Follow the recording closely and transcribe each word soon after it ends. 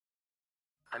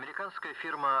Американская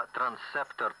фирма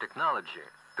Transceptor Technology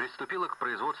приступила к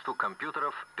производству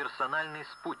компьютеров «Персональный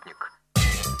спутник».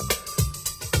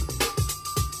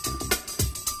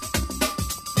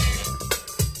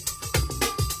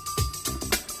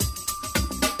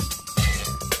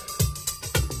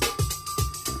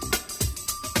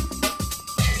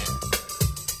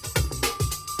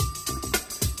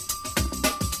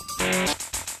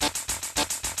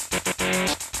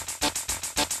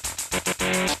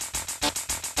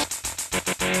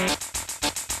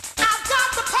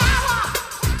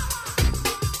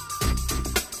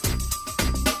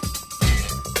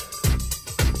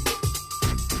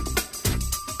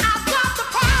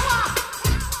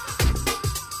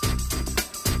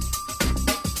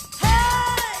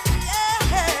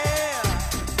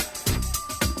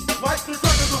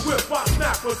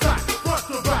 Attack, front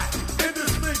to back, in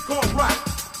this thing called rap.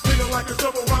 Feeling like a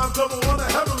double rhyme double on a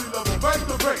heavenly level. Bank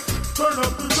the bass, turn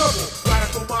up the double.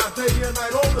 Radical mind day and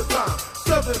night all the time.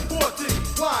 714,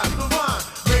 live divine.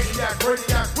 Maniac,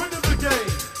 radiac, winning the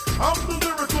game. I'm the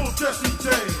lyrical Jesse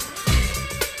James.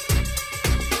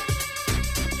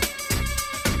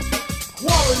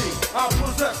 Quality, I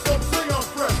possess, some say I'm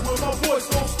fresh. When my voice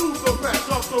goes through the match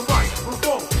off the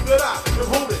microphone that I am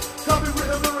holding.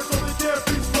 Copywritten lyrics only can't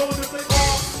be stolen if they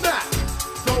all snap.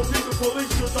 Don't need the police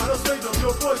to try to save them.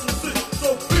 Your voice is sick,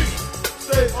 so please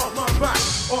stay off my back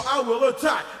or I will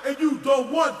attack, and you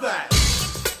don't want that.